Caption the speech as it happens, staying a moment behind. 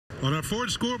On our Ford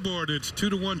scoreboard, it's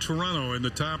 2-1 Toronto in the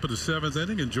top of the 7th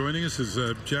inning, and joining us is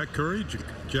Jack Curry.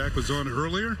 Jack was on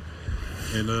earlier,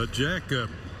 and Jack,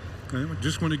 I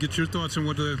just want to get your thoughts on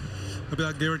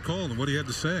about Gerrit Cole and what he had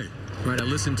to say. Right, I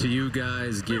listened to you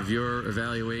guys give your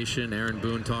evaluation. Aaron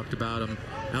Boone talked about him.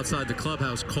 Outside the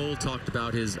clubhouse, Cole talked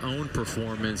about his own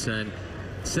performance and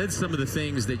said some of the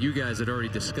things that you guys had already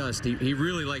discussed. He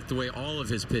really liked the way all of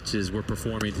his pitches were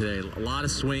performing today. A lot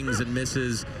of swings and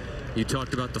misses. You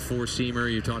talked about the 4-seamer,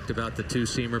 you talked about the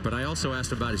 2-seamer, but I also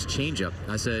asked about his changeup.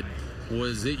 I said,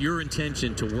 was it your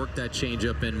intention to work that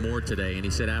changeup in more today? And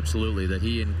he said absolutely, that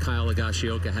he and Kyle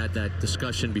Higashioka had that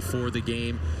discussion before the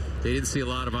game. They didn't see a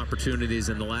lot of opportunities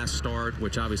in the last start,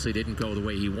 which obviously didn't go the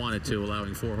way he wanted to,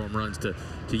 allowing 4 home runs to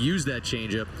use that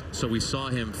changeup. So we saw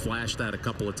him flash that a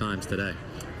couple of times today.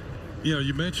 You know,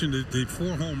 you mentioned the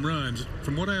 4 home runs.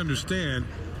 From what I understand,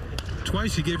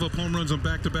 twice he gave up home runs on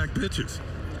back-to-back pitches.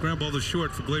 Ground ball is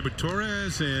short for Gleyber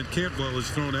Torres, and Cantwell is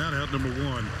thrown out number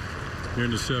 1 here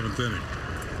in the 7th inning.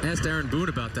 I asked Aaron Boone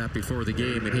about that before the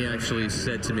game, and he actually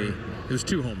said to me it was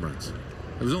 2 home runs.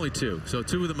 It was only 2. So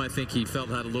 2 of them I think he felt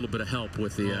had a little bit of help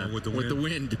with the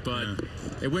wind, but yeah.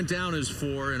 It went down as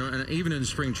 4, and even in a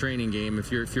spring training game,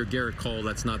 if you're Gerrit Cole,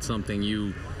 that's not something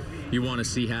you want to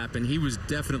see happen. He was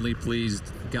definitely pleased,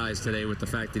 guys, today with the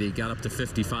fact that he got up to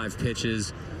 55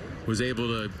 pitches, was able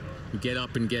to get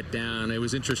up and get down. It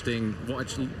was interesting.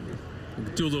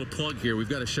 Do a little plug here. We've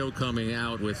got a show coming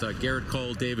out with Gerrit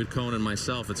Cole, David Cohn, and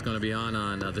myself. It's going to be on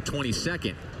the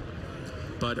 22nd.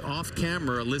 But off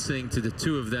camera, listening to the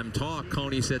 2 of them talk,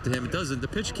 Coney said to him, the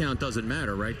pitch count doesn't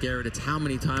matter, right, Gerrit? It's how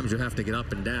many times you have to get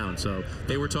up and down. So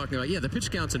they were talking about, yeah, the pitch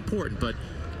count's important, but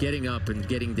getting up and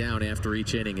getting down after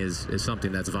each inning is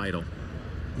something that's vital.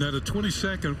 Now, the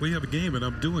 22nd, we have a game, and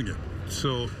I'm doing it.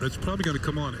 So that's probably going to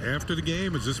come on after the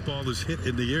game as this ball is hit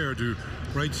in the air to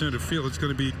right center field. It's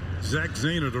going to be Zach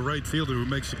Zahner, the right fielder, who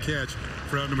makes the catch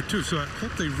for out number 2. So I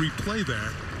hope they replay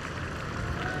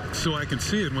that so I can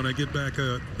see it when I get back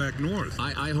north.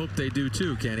 I hope they do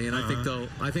too, Kenny, and I think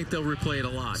they'll replay it a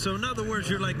lot. So in other words,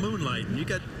 you're like moonlighting. You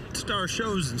got star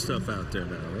shows and stuff out there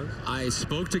now. Right? I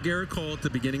spoke to Gerrit Cole at the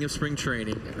beginning of spring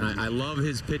training. I love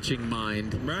his pitching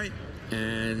mind. Right.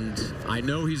 And I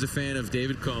know he's a fan of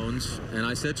David Cohn's, and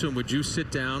I said to him, would you sit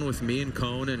down with me and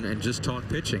Cohn and just talk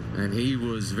pitching? And he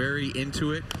was very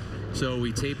into it. So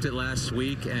we taped it last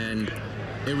week, and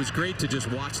it was great to just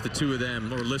watch the 2 of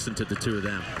them, or listen to the 2 of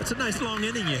them. That's a nice long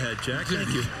inning you had, Jack. Thank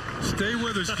you. Stay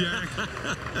with us, Jack.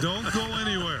 Don't go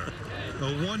anywhere.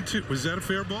 A 1-2. Was that a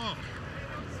fair ball?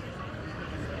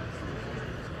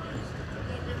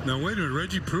 Now, wait a minute.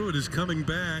 Reggie Pruitt is coming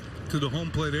back to the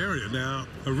home plate area. Now,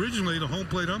 originally, the home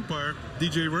plate umpire,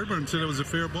 DJ Rayburn, said it was a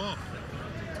fair ball.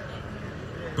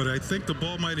 But I think the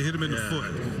ball might have hit him in the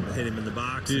foot. Hit him in the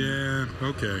box. Yeah,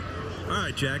 okay. All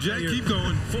right, Jack. Jack, keep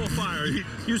going. Full fire.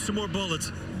 Use some more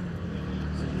bullets.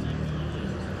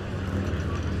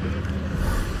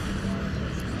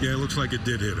 Yeah, it looks like it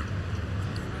did hit him.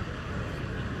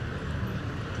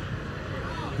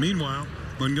 Meanwhile,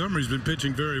 Montgomery's been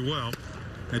pitching very well.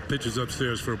 That pitch is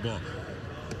upstairs for a ball.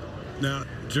 Now,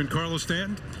 Giancarlo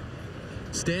Stanton?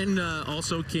 Stanton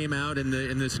also came out in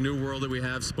this new world that we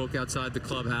have, spoke outside the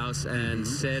clubhouse, and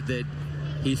said that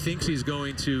he thinks he's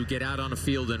going to get out on a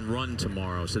field and run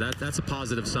tomorrow. So that's a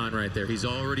positive sign right there. He's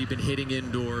already been hitting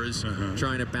indoors,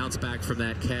 trying to bounce back from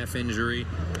that calf injury.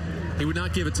 He would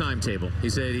not give a timetable. He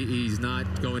said he's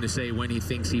not going to say when he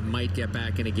thinks he might get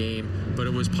back in a game, but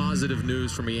it was positive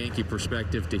news from a Yankee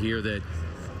perspective to hear that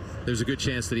there's a good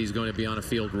chance that he's going to be on a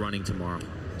field running tomorrow.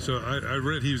 So I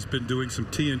read he's been doing some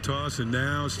tee and toss and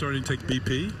now starting to take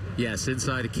BP? Yes,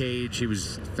 inside a cage. He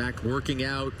was, in fact, working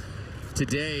out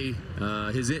today.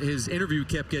 His interview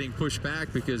kept getting pushed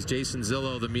back because Jason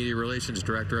Zillow, the media relations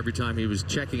director, every time he was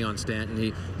checking on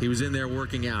Stanton, he was in there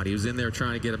working out. He was in there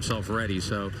trying to get himself ready.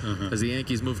 So as the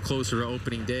Yankees move closer to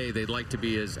opening day, they'd like to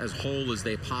be as whole as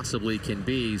they possibly can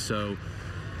be. So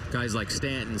guys like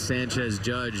Stanton, Sanchez,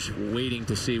 Judge, waiting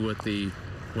to see what the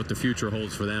future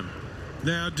holds for them.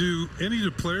 Now, do any of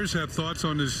the players have thoughts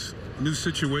on this new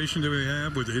situation that we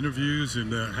have with interviews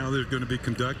and how they're going to be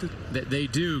conducted? They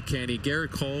do, Kenny.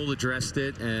 Gerrit Cole addressed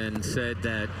it and said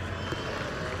that,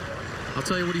 I'll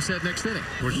tell you what he said next inning.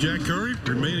 Was Jack Curry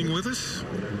remaining with us?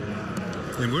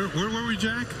 And where were we,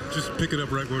 Jack? Just pick it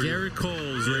up right where Gerrit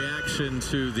Cole's reaction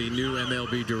to the new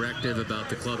MLB directive about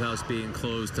the clubhouse being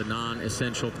closed to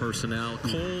non-essential personnel.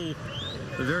 Cole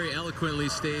very eloquently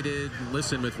stated,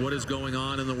 listen, with what is going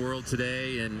on in the world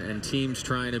today and teams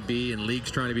trying to be and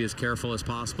leagues trying to be as careful as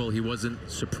possible, he wasn't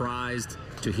surprised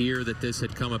to hear that this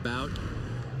had come about.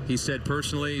 he said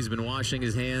personally he's been washing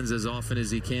his hands as often as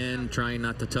he can, trying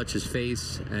not to touch his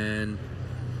face, and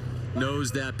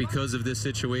knows that because of this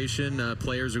situation,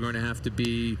 players are going to have to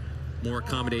be more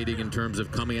accommodating in terms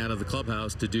of coming out of the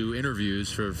clubhouse to do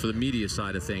interviews for the media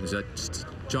side of things.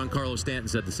 Giancarlo Stanton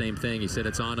said the same thing. He said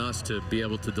it's on us to be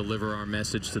able to deliver our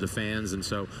message to the fans, and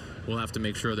so we'll have to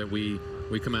make sure that we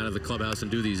come out of the clubhouse and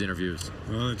do these interviews.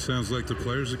 Well, it sounds like the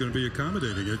players are going to be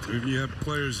accommodating. If you have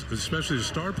players, especially the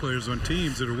star players on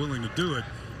teams that are willing to do it,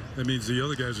 that means the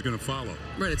other guys are going to follow.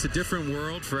 Right, it's a different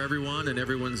world for everyone, and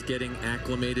everyone's getting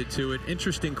acclimated to it.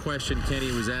 Interesting question Kenny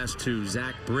was asked to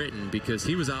Zach Britton, because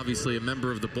he was obviously a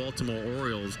member of the Baltimore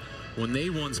Orioles when they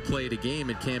once played a game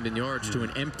at Camden Yards to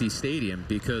an empty stadium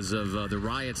because of the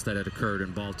riots that had occurred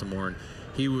in Baltimore. And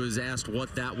he was asked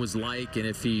what that was like and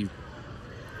if he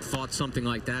thought something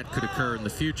like that could occur in the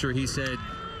future. He said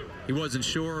he wasn't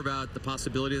sure about the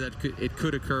possibility that it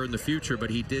could occur in the future, but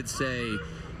he did say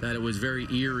that it was very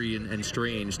eerie and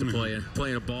strange to play in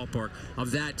a ballpark of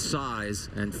that size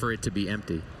and for it to be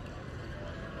empty.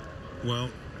 Well,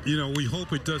 you know, we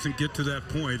hope it doesn't get to that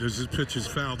point as this pitch is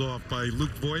fouled off by Luke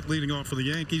Voigt leading off for the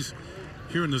Yankees.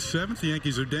 Here in the 7th, the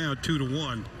Yankees are down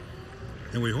 2-1.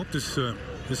 And we hope this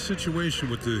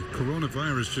situation with the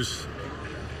coronavirus just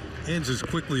ends as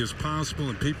quickly as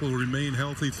possible and people remain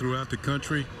healthy throughout the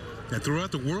country and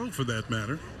throughout the world for that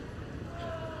matter.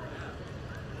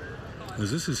 As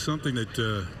this is something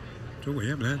that we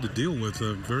haven't had to deal with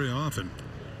very often.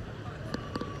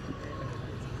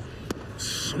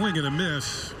 Swing and a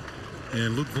miss,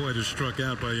 and Luke Voigt is struck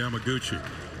out by Yamaguchi.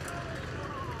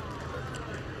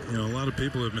 You know, a lot of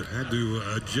people have had to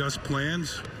adjust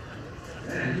plans,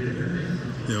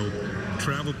 you know,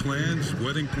 travel plans,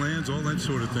 wedding plans, all that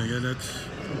sort of thing, and that's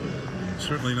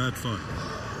certainly not fun.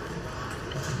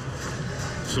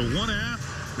 So 1 out.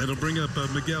 That'll bring up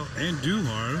Miguel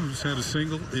Andujar, who's had a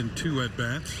single in 2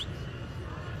 at-bats.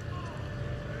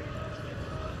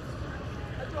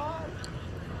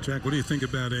 Jack, what do you think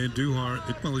about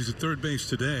Andujar? Well, he's at third base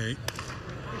today.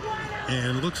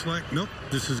 And it looks like, nope,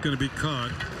 this is going to be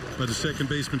caught by the second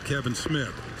baseman, Kevin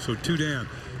Smith. So 2 down.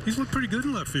 He's looked pretty good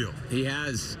in left field. He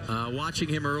has. Watching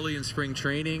him early in spring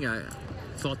training, I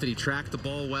thought that he tracked the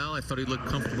ball well. I thought he looked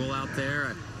comfortable out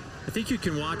there. I think you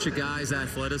can watch a guy's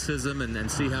athleticism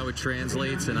and see how it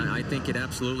translates, and I think it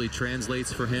absolutely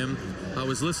translates for him. I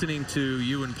was listening to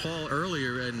you and Paul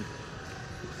earlier, and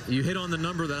you hit on the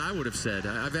number that I would have said.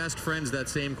 I've asked friends that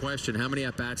same question. How many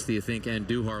at-bats do you think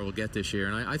Andujar will get this year?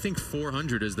 And I think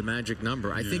 400 is the magic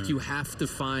number. I think you have to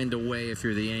find a way, if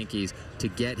you're the Yankees, to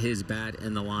get his bat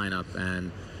in the lineup.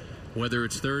 And whether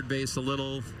it's third base a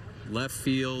little, left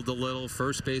field a little,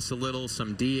 first base a little,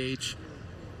 some DH,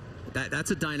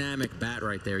 that's a dynamic bat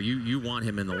right there. You want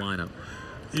him in the lineup.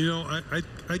 You know,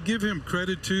 I give him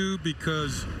credit too,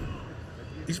 because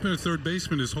he's been a third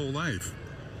baseman his whole life,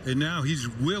 and now he's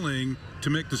willing to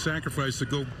make the sacrifice to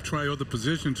go try other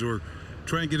positions or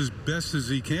try and get as best as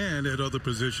he can at other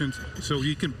positions so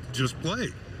he can just play.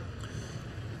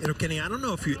 You know, Kenny, I don't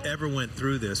know if you ever went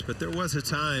through this, but there was a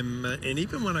time, and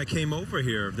even when I came over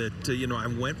here, that, you know, I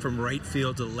went from right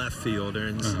field to left field. Or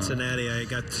in Cincinnati, I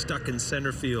got stuck in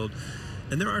center field.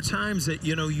 And there are times that,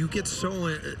 you know, you get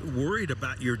so worried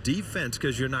about your defense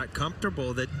because you're not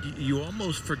comfortable that you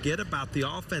almost forget about the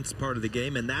offense part of the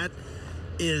game, and that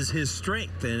is his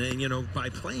strength. And you know, by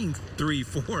playing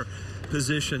 3-4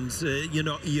 positions, you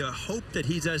know, you hope that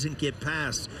he doesn't get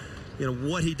past, you know,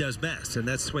 what he does best, and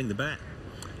that's swing the bat.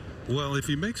 Well, if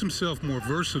he makes himself more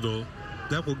versatile,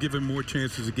 that will give him more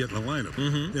chances to get in the lineup.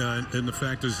 And the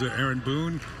fact is that Aaron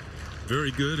Boone,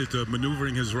 very good at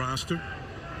maneuvering his roster.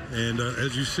 And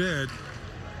as you said,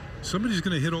 somebody's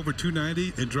going to hit over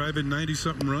 290 and drive in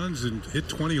 90-something runs and hit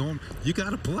 20 home. You got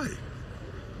to play.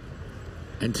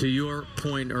 And to your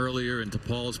point earlier and to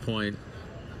Paul's point,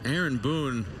 Aaron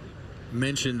Boone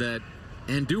mentioned that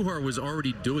Andujar was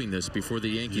already doing this before the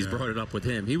Yankees brought it up with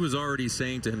him. He was already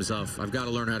saying to himself, I've got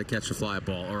to learn how to catch a fly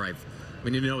ball. All right. I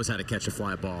mean, he knows how to catch a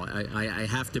fly ball. I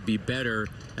have to be better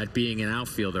at being an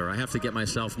outfielder. I have to get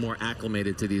myself more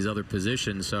acclimated to these other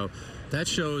positions. So that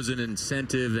shows an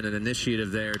incentive and an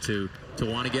initiative there to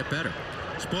want to get better.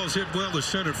 This ball's hit well to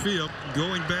center field.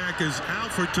 Going back is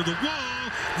Alford to the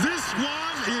wall. This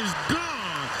one is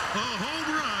gone. A home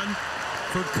run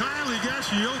for Kyle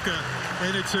Higashioka,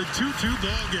 and it's a 2-2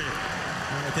 ball game.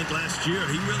 I think last year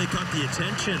he really caught the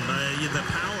attention by the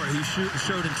power he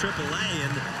showed in AAA,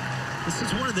 and this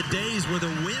is one of the days where the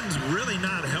wind's really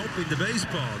not helping the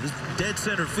baseball. This dead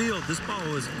center field, this ball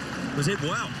was hit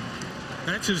well.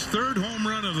 That's his 3rd home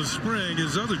run of the spring.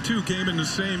 His other 2 came in the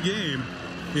same game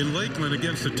in Lakeland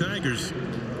against the Tigers.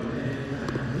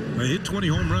 He hit 20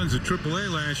 home runs at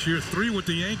AAA last year, 3 with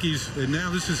the Yankees, and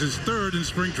now this is his 3rd in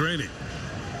spring training.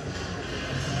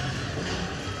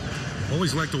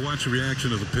 Always like to watch the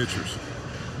reaction of the pitchers.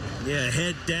 Yeah,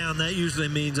 head down. That usually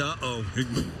means uh-oh.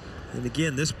 And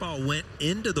again, this ball went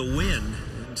into the wind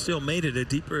and still made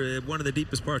it one of the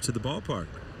deepest parts of the ballpark.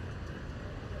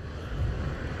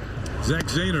 Zach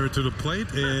Zahner to the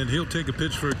plate, and he'll take a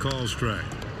pitch for a call strike.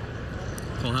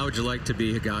 Well, how would you like to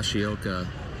be Higashioka?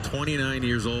 29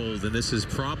 years old, and this is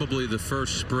probably the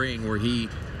first spring where he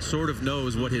sort of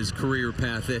knows what his career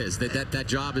path is. That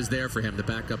job is there for him, the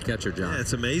backup catcher job. Yeah,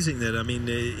 it's amazing that, I mean,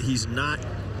 he's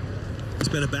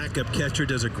been a backup catcher,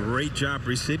 does a great job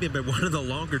receiving, but one of the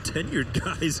longer tenured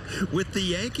guys with the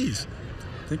Yankees.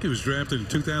 I think he was drafted in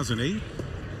 2008.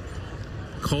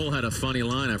 Cole had a funny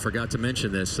line. I forgot to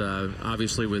mention this.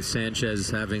 Obviously, with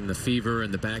Sanchez having the fever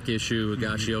and the back issue,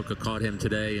 Higashioka caught him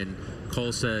today, and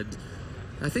Cole said,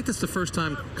 I think that's the first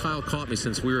time Kyle caught me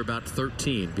since we were about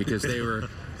 13, because they were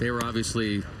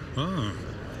obviously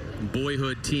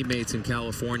boyhood teammates in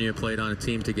California, played on a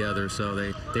team together. So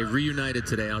they reunited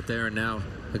today out there, and now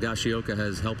Higashioka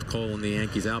has helped Cole and the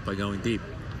Yankees out by going deep.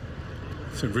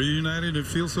 So reunited, it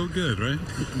feels so good, right?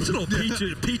 It's a little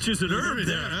peaches and herb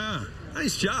there. Yeah.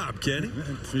 Nice job, Kenny.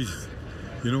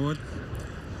 You know what?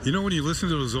 You know when you listen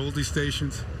to those oldie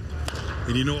stations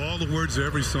and you know all the words of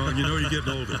every song, you know you're getting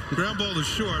older. Ground ball is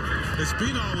short.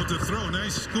 Espinal with the throw.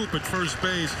 Nice scoop at first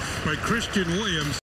base by Christian Williams.